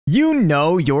You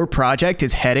know your project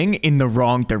is heading in the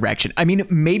wrong direction. I mean,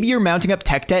 maybe you're mounting up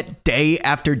tech debt day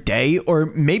after day, or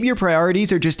maybe your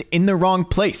priorities are just in the wrong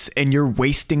place and you're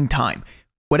wasting time.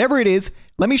 Whatever it is,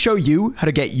 let me show you how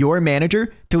to get your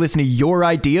manager to listen to your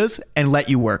ideas and let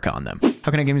you work on them.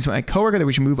 How can I convince my coworker that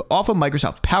we should move off of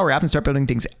Microsoft Power Apps and start building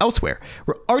things elsewhere?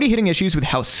 We're already hitting issues with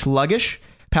how sluggish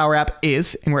Power App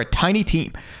is, and we're a tiny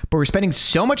team, but we're spending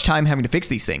so much time having to fix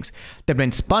these things that have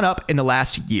been spun up in the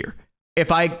last year. If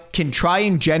I can try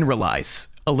and generalize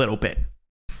a little bit,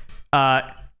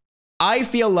 I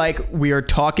feel like we are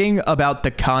talking about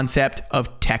the concept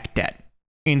of tech debt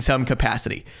in some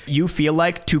capacity. You feel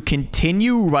like to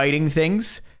continue writing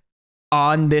things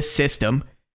on this system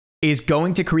is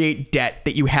going to create debt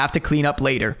that you have to clean up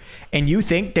later. And you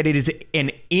think that it is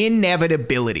an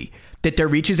inevitability that there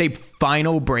reaches a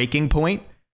final breaking point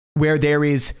where there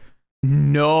is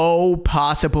no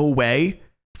possible way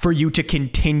for you to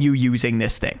continue using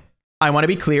this thing. I want to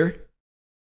be clear.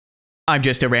 I'm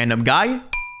just a random guy.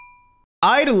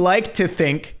 I'd like to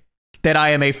think that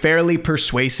I am a fairly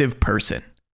persuasive person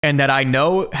and that I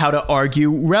know how to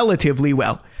argue relatively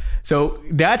well. So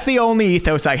that's the only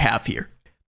ethos I have here.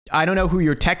 I don't know who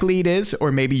your tech lead is,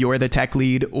 or maybe you're the tech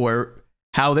lead, or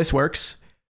how this works,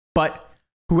 but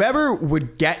whoever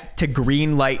would get to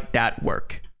green light that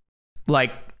work,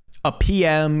 like a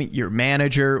PM, your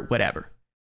manager, whatever.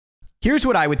 Here's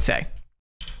what I would say.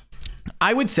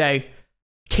 I would say,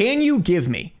 can you give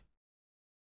me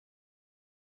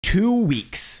 2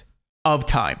 weeks of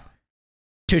time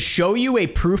to show you a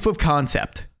proof of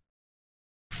concept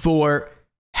for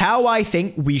how I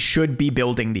think we should be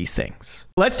building these things?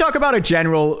 Let's talk about a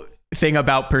general thing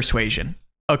about persuasion,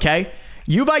 okay?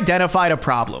 You've identified a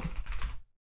problem,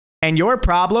 and your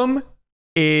problem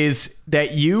is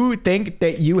that you think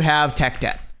that you have tech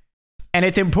debt. And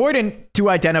it's important to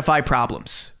identify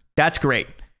problems. That's great.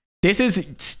 This is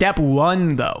step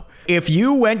one, though. If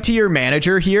you went to your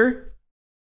manager here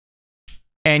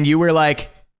and you were like,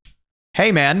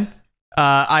 hey, man,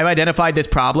 I've identified this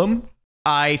problem.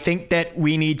 I think that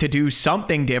we need to do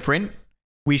something different.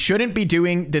 We shouldn't be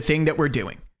doing the thing that we're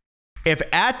doing. If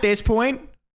at this point,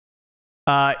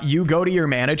 you go to your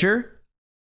manager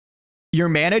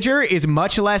is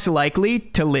much less likely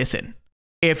to listen.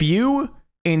 If you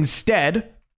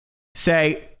instead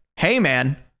say, hey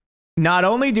man, not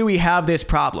only do we have this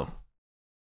problem,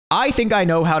 I think I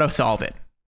know how to solve it.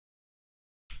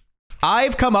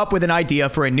 I've come up with an idea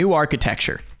for a new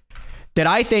architecture that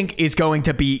I think is going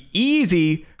to be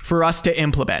easy for us to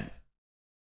implement.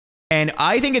 And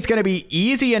I think it's going to be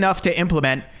easy enough to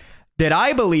implement that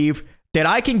I believe that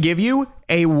I can give you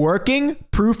a working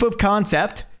proof of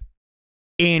concept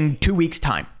in 2 weeks'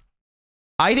 time.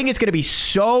 I think it's going to be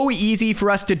so easy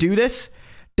for us to do this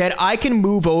that I can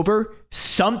move over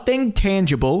something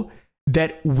tangible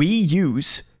that we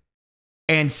use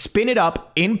and spin it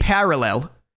up in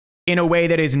parallel in a way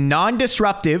that is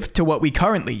non-disruptive to what we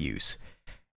currently use.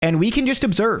 And we can just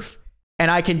observe. And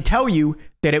I can tell you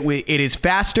that it is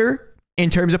faster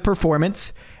in terms of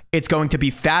performance. It's going to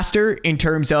be faster in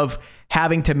terms of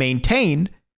having to maintain.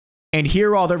 And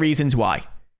here are all the reasons why.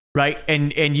 Right?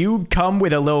 And you come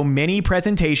with a little mini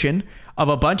presentation of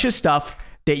a bunch of stuff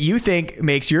that you think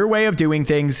makes your way of doing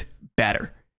things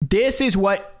better. This is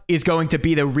what is going to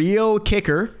be the real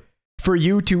kicker for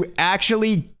you to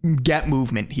actually get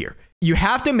movement here. You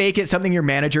have to make it something your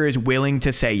manager is willing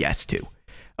to say yes to.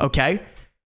 Okay?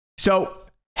 So,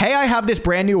 hey, I have this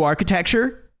brand new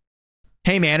architecture.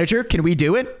 Hey, manager, can we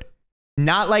do it?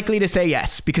 Not likely to say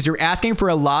yes because you're asking for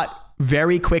a lot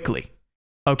very quickly.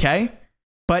 Okay?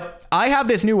 But I have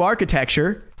this new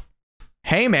architecture.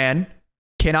 Hey, man,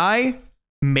 can I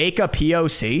make a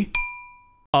POC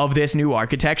of this new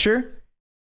architecture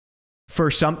for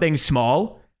something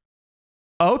small?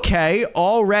 Okay,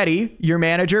 already your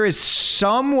manager is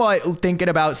somewhat thinking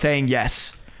about saying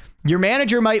yes. Your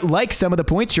manager might like some of the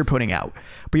points you're putting out,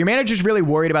 but your manager's really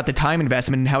worried about the time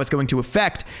investment and how it's going to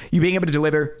affect you being able to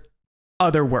deliver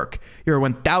other work. You're a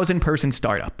 1,000 person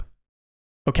startup.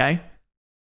 Okay?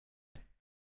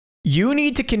 You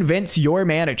need to convince your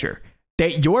manager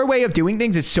that your way of doing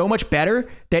things is so much better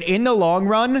that in the long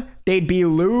run, they'd be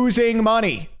losing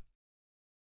money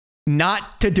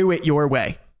not to do it your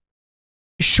way.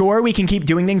 Sure, we can keep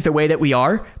doing things the way that we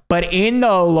are, but in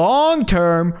the long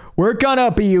term, we're going to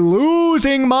be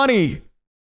losing money.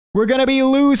 We're going to be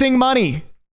losing money.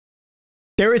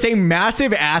 There is a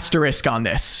massive asterisk on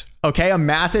this, okay? A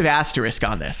massive asterisk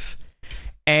on this.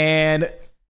 And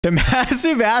the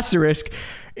massive asterisk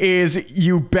is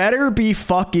you better be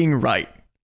fucking right,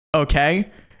 okay?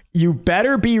 You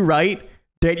better be right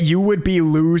that you would be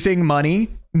losing money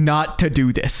not to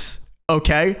do this.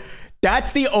 Okay?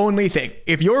 That's the only thing.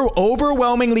 If you're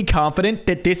overwhelmingly confident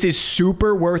that this is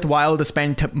super worthwhile to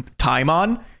spend time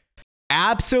on,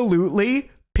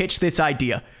 absolutely pitch this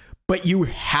idea. But you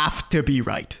have to be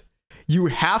right. You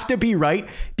have to be right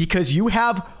because you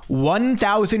have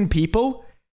 1,000 people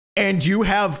and you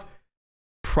have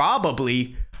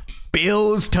probably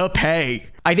bills to pay.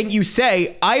 I think you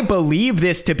say, I believe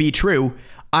this to be true.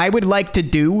 I would like to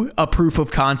do a proof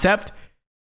of concept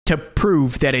to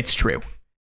prove that it's true.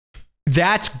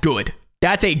 That's good.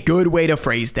 That's a good way to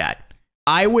phrase that.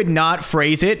 I would not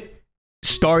phrase it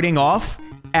starting off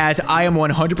as I am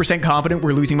 100% confident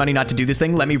we're losing money not to do this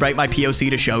thing. Let me write my POC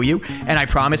to show you. And I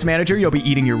promise, manager, you'll be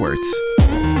eating your words.